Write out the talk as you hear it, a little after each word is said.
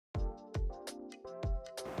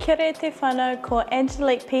Kia ora te whanau ko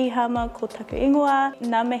Angelique Pihama ko taku ingoa,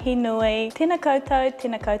 ngā mihi nui, tēnā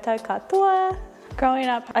koutou katoa. Growing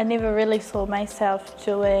up, I never really saw myself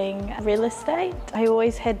doing real estate. I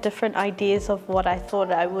always had different ideas of what I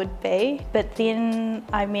thought I would be. But then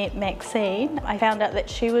I met Maxine. I found out that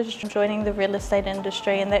she was joining the real estate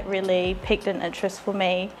industry, and that really piqued an interest for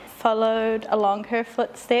me. Followed along her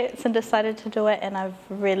footsteps and decided to do it, and I've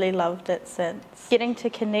really loved it since. Getting to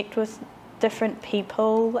connect with different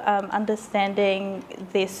people, understanding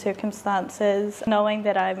their circumstances, knowing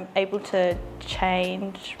that I'm able to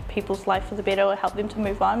change people's life for the better or help them to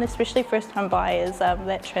move on, especially first-time buyers.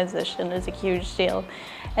 That transition is a huge deal,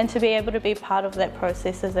 and to be able to be part of that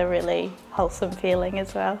process is a really wholesome feeling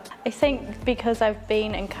as well. I think because I've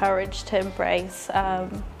been encouraged to embrace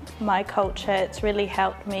my culture, it's really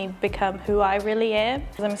helped me become who I really am.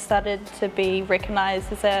 I'm started to be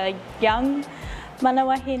recognised as a young mana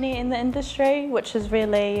wahine in the industry, which is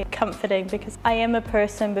really comforting because I am a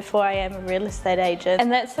person before I am a real estate agent.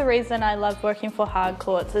 And that's the reason I love working for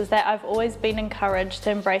Harcourts, is that I've always been encouraged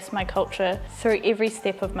to embrace my culture through every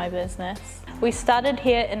step of my business. We started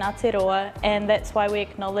here in Aotearoa, and that's why we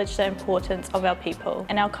acknowledge the importance of our people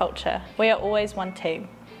and our culture. We are always one team.